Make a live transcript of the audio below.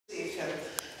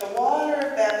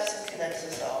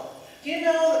Do you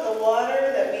know that the water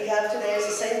that we have today is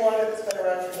the same water that's been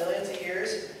around for millions of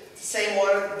years? It's the same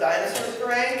water that the dinosaurs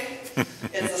drank.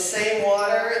 It's the same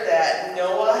water that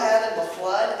Noah had in the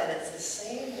flood, and it's the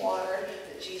same water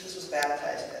that Jesus was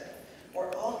baptized in.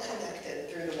 We're all connected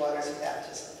through the waters of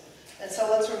baptism. And so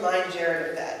let's remind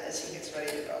Jared of that as he gets ready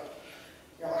to go.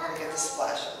 You're all going to get the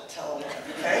splash up. Tell him that,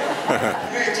 okay?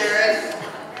 Here, Jared.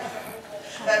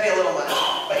 That'd be a little much.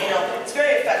 But you know, it's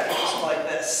very effective just go like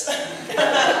this.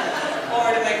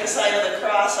 Or to make the sign of the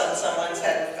cross on someone's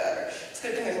head with better. It's a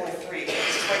good thing there's only 3.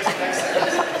 Just wait till next time.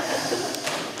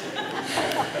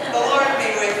 The Lord be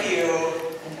with you.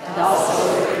 And also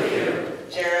with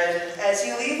you. Jared, as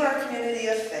you leave our community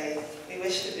of faith, we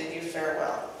wish to bid you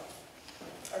farewell.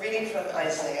 A reading from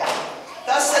Isaiah.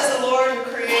 Thus says the Lord who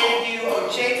created you, O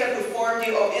Jacob, who formed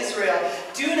you, O Israel.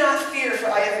 Do not fear,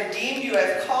 for I have redeemed you. I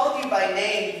have called you by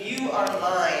name. You are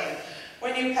mine.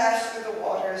 When you pass through the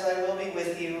waters, I will be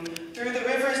with you. Through the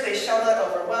rivers, they shall not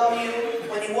overwhelm you.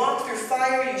 When you walk through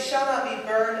fire, you shall not be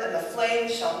burned, and the flame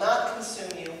shall not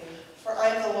consume you. For I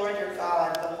am the Lord your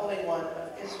God, the Holy One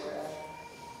of Israel.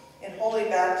 In holy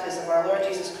baptism, our Lord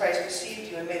Jesus Christ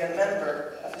received you and made a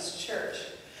member of his church.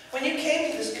 When you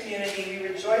came to this community, we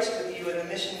rejoiced with you in the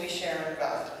mission we share in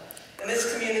God. In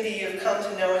this community, you have come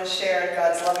to know and share in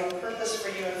God's loving purpose for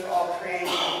you and for all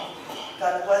creation.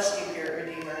 God bless you here,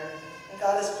 Redeemer, and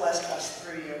God has blessed us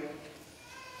through you.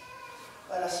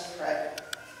 Let us pray.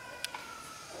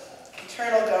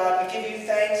 Eternal God, we give you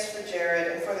thanks for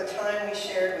Jared and for the time we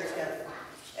shared with him.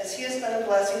 As he has been a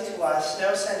blessing to us,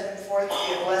 now send him forth to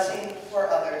be a blessing for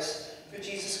others, through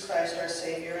Jesus Christ, our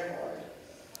Savior and Lord.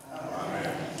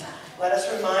 Amen. Let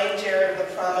us remind Jared of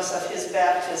the promise of his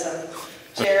baptism.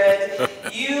 Jared,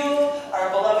 you are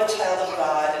a beloved child of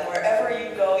God, and wherever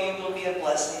you go, you will be a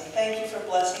blessing. Thank you for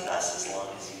blessing us as long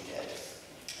as